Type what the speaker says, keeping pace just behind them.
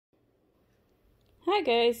Hi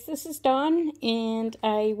guys, this is Dawn, and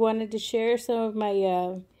I wanted to share some of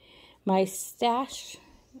my stash,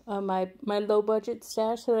 my low budget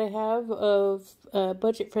stash that I have of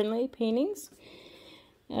budget friendly paintings.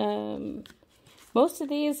 Most of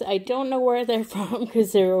these I don't know where they're from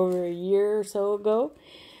because they're over a year or so ago,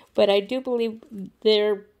 but I do believe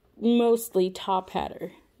they're mostly Top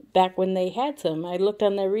Hatter. Back when they had some, I looked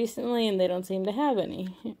on there recently and they don't seem to have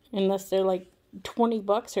any, unless they're like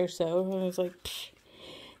 $20 or so. And I was like, psh,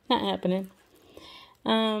 not happening.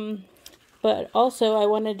 But also I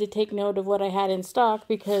wanted to take note of what I had in stock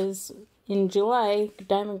because in July,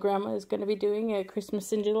 Diamond Grandma is going to be doing a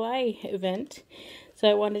Christmas in July event. So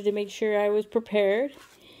I wanted to make sure I was prepared.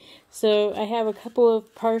 So I have a couple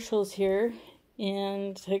of partials here,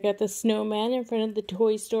 and I got the snowman in front of the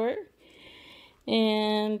toy store.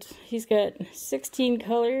 And he's got 16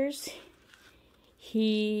 colors.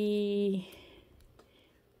 He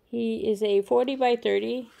is a 40 by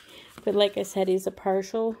 30, but like I said, he's a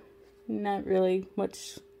partial. Not really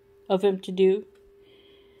much of him to do.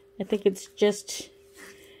 I think it's just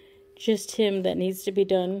him that needs to be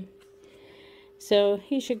done. So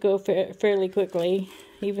he should go fairly quickly,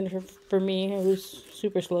 even for me, who's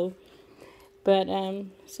super slow. But,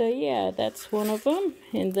 so yeah, that's one of them.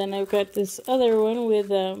 And then I've got this other one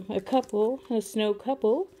with a snow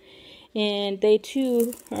couple. And they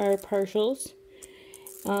too are partials.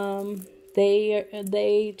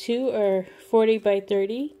 They too are 40 by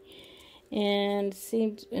 30. And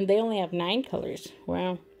they only have 9 colors.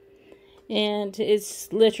 Wow. And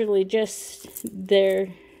it's literally just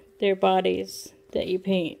their bodies that you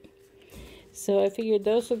paint. So I figured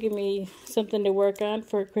those will give me something to work on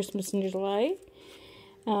for Christmas in July.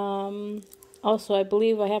 Also, I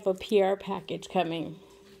believe I have a PR package coming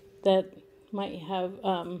that might have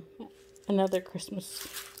another Christmas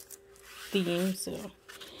theme.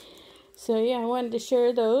 So yeah, I wanted to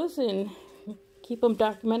share those and keep them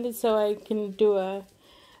documented so I can do a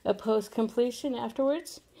post completion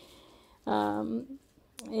afterwards.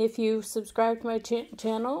 If you subscribe to my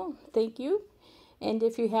channel, thank you. And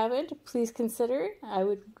if you haven't, please consider it. I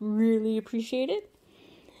would really appreciate it.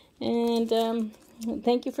 And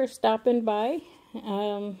thank you for stopping by.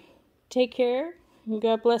 Take care.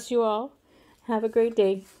 God bless you all. Have a great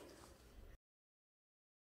day.